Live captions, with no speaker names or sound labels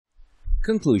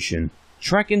Conclusion: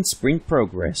 Tracking sprint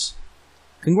progress.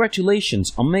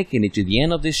 Congratulations on making it to the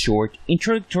end of this short,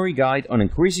 introductory guide on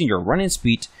increasing your running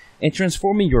speed and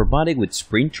transforming your body with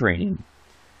sprint training.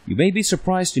 You may be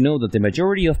surprised to know that the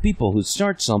majority of people who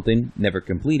start something never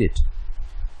complete it.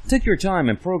 Take your time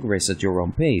and progress at your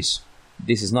own pace.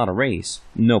 This is not a race,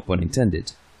 no pun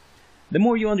intended. The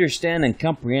more you understand and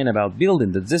comprehend about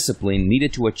building the discipline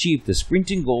needed to achieve the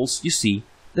sprinting goals you see,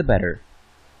 the better.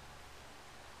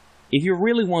 If you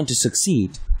really want to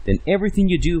succeed, then everything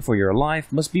you do for your life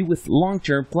must be with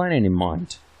long-term planning in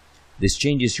mind. These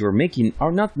changes you are making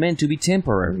are not meant to be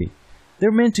temporary.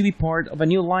 They're meant to be part of a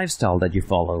new lifestyle that you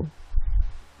follow.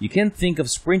 You can't think of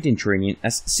sprinting training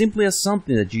as simply as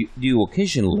something that you do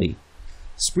occasionally.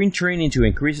 Sprint training to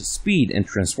increase speed and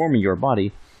transforming your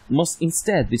body must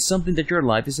instead be something that your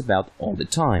life is about all the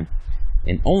time.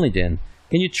 And only then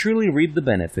can you truly reap the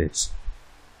benefits.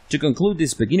 To conclude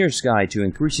this beginner's guide to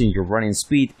increasing your running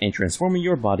speed and transforming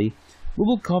your body, we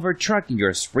will cover tracking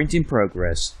your sprinting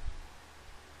progress.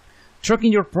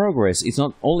 Tracking your progress is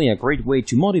not only a great way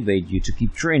to motivate you to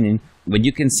keep training when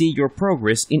you can see your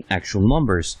progress in actual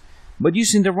numbers, but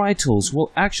using the right tools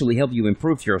will actually help you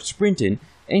improve your sprinting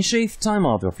and shave time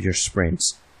out of your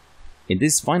sprints. In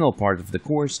this final part of the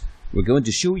course, we're going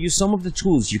to show you some of the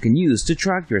tools you can use to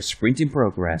track your sprinting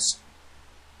progress.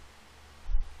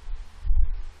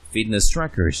 Fitness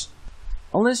trackers.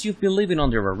 Unless you've been living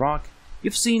under a rock,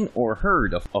 you've seen or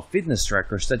heard of fitness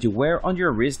trackers that you wear on your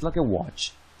wrist like a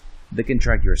watch. They can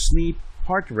track your sleep,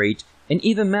 heart rate, and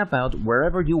even map out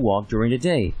wherever you walk during the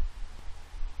day.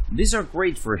 These are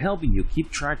great for helping you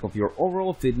keep track of your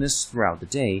overall fitness throughout the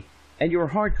day and your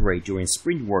heart rate during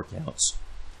sprint workouts.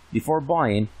 Before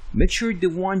buying, make sure the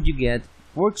one you get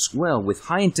works well with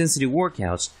high-intensity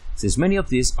workouts, since many of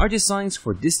these are designed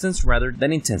for distance rather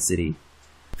than intensity.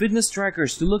 Fitness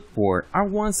trackers to look for are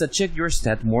ones that check your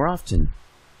stat more often.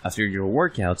 After your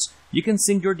workouts, you can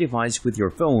sync your device with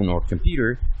your phone or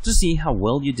computer to see how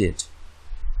well you did.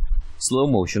 Slow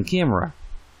motion camera.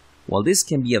 While this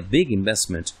can be a big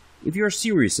investment, if you're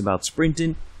serious about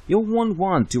sprinting, you'll want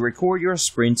one to record your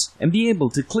sprints and be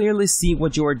able to clearly see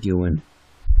what you are doing.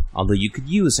 Although you could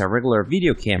use a regular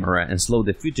video camera and slow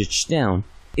the footage down,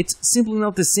 it's simply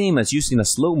not the same as using a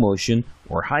slow motion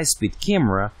or high-speed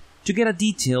camera to get a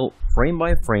detailed,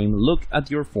 frame-by-frame look at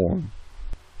your form.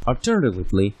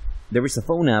 Alternatively, there is a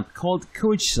phone app called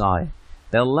CoachSci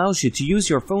that allows you to use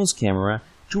your phone's camera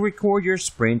to record your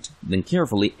sprint, then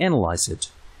carefully analyze it.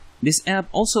 This app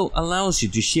also allows you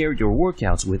to share your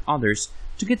workouts with others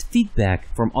to get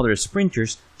feedback from other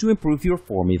sprinters to improve your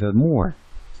form even more.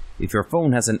 If your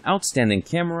phone has an outstanding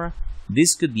camera,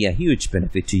 this could be a huge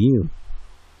benefit to you.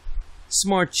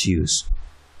 Smart shoes.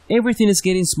 Everything is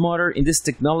getting smarter in this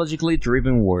technologically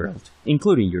driven world,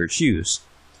 including your shoes.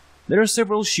 There are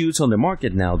several shoes on the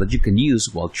market now that you can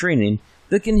use while training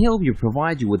that can help you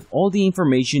provide you with all the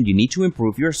information you need to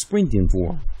improve your sprinting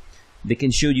form. They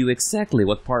can show you exactly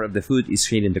what part of the foot is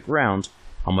hitting the ground,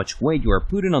 how much weight you are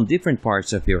putting on different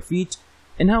parts of your feet,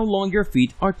 and how long your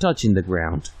feet are touching the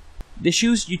ground. The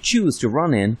shoes you choose to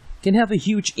run in can have a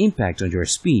huge impact on your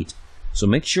speed, so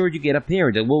make sure you get a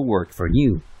pair that will work for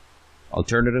you.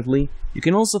 Alternatively, you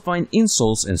can also find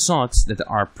insoles and socks that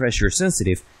are pressure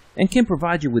sensitive and can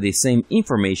provide you with the same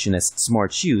information as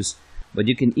smart shoes, but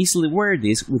you can easily wear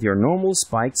this with your normal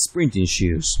spiked sprinting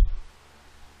shoes.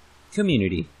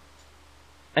 Community.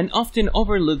 An often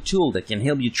overlooked tool that can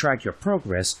help you track your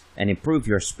progress and improve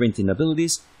your sprinting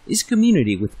abilities is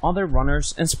community with other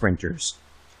runners and sprinters.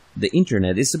 The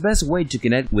internet is the best way to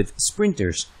connect with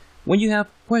sprinters when you have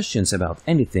questions about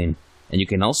anything, and you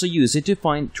can also use it to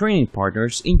find training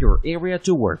partners in your area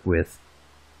to work with.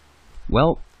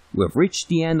 Well, we've reached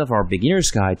the end of our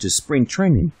beginner's guide to sprint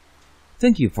training.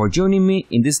 Thank you for joining me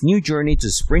in this new journey to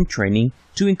sprint training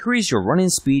to increase your running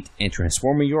speed and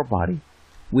transforming your body.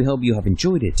 We hope you have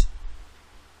enjoyed it.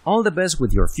 All the best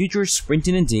with your future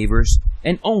sprinting endeavors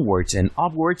and onwards and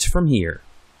upwards from here.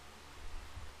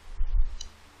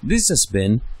 This has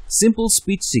been Simple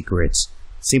Speed Secrets.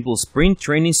 Simple sprint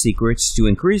training secrets to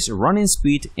increase running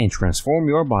speed and transform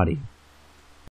your body.